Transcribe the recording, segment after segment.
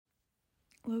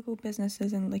Local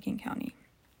businesses in Licking County.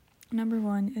 Number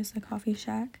 1 is the Coffee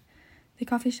Shack. The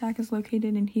Coffee Shack is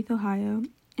located in Heath, Ohio,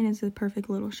 and is a perfect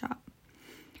little shop.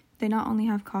 They not only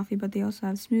have coffee, but they also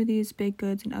have smoothies, baked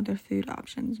goods, and other food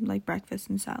options like breakfast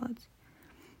and salads.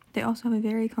 They also have a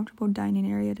very comfortable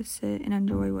dining area to sit and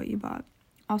enjoy what you bought.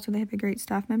 Also, they have a great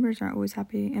staff members and are always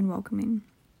happy and welcoming.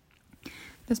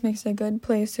 This makes it a good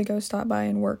place to go stop by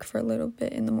and work for a little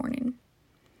bit in the morning.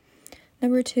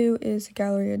 Number 2 is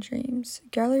Gallery of Dreams.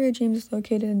 Gallery of Dreams is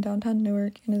located in downtown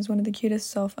Newark and is one of the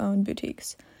cutest self-owned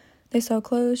boutiques. They sell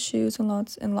clothes, shoes, and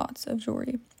lots of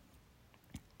jewelry.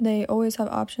 They always have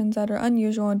options that are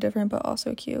unusual and different but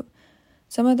also cute.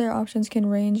 Some of their options can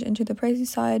range into the pricey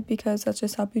side because that's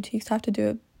just how boutiques have to do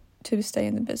it to stay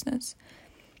in the business.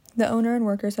 The owner and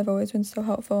workers have always been so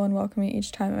helpful and welcoming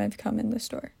each time I've come in the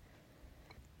store.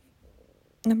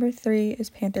 Number 3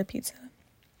 is Panther Pizza.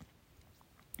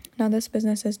 Now, this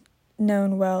business is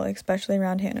known well, especially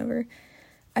around Hanover.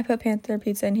 I put Panther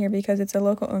Pizza in here because it's a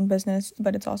local-owned business,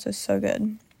 but it's also so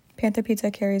good. Panther Pizza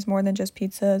carries more than just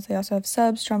pizzas. They also have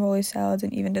subs, stromboli salads,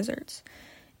 and even desserts.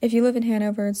 If you live in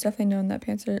Hanover, it's definitely known that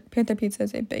Panther Pizza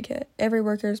is a big hit. Every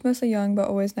worker is mostly young, but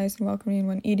always nice and welcoming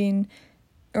when eating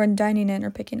or dining in or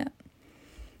picking up.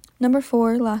 Number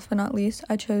 4, last but not least,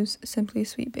 I chose Simply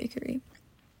Sweet Bakery.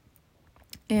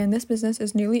 And this business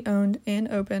is newly owned and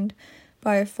opened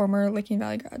by a former Licking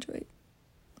Valley graduate,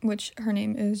 which her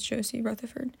name is Josie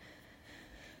Rutherford.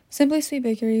 Simply Sweet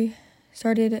Bakery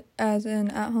started as an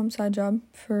at-home side job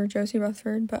for Josie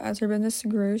Rutherford, but as her business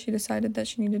grew, she decided that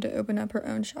she needed to open up her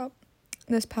own shop.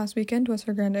 This past weekend was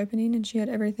her grand opening, and she had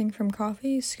everything from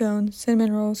coffee, scones,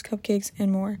 cinnamon rolls, cupcakes,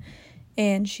 and more.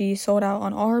 And she sold out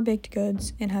on all her baked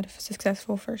goods and had a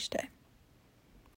successful first day.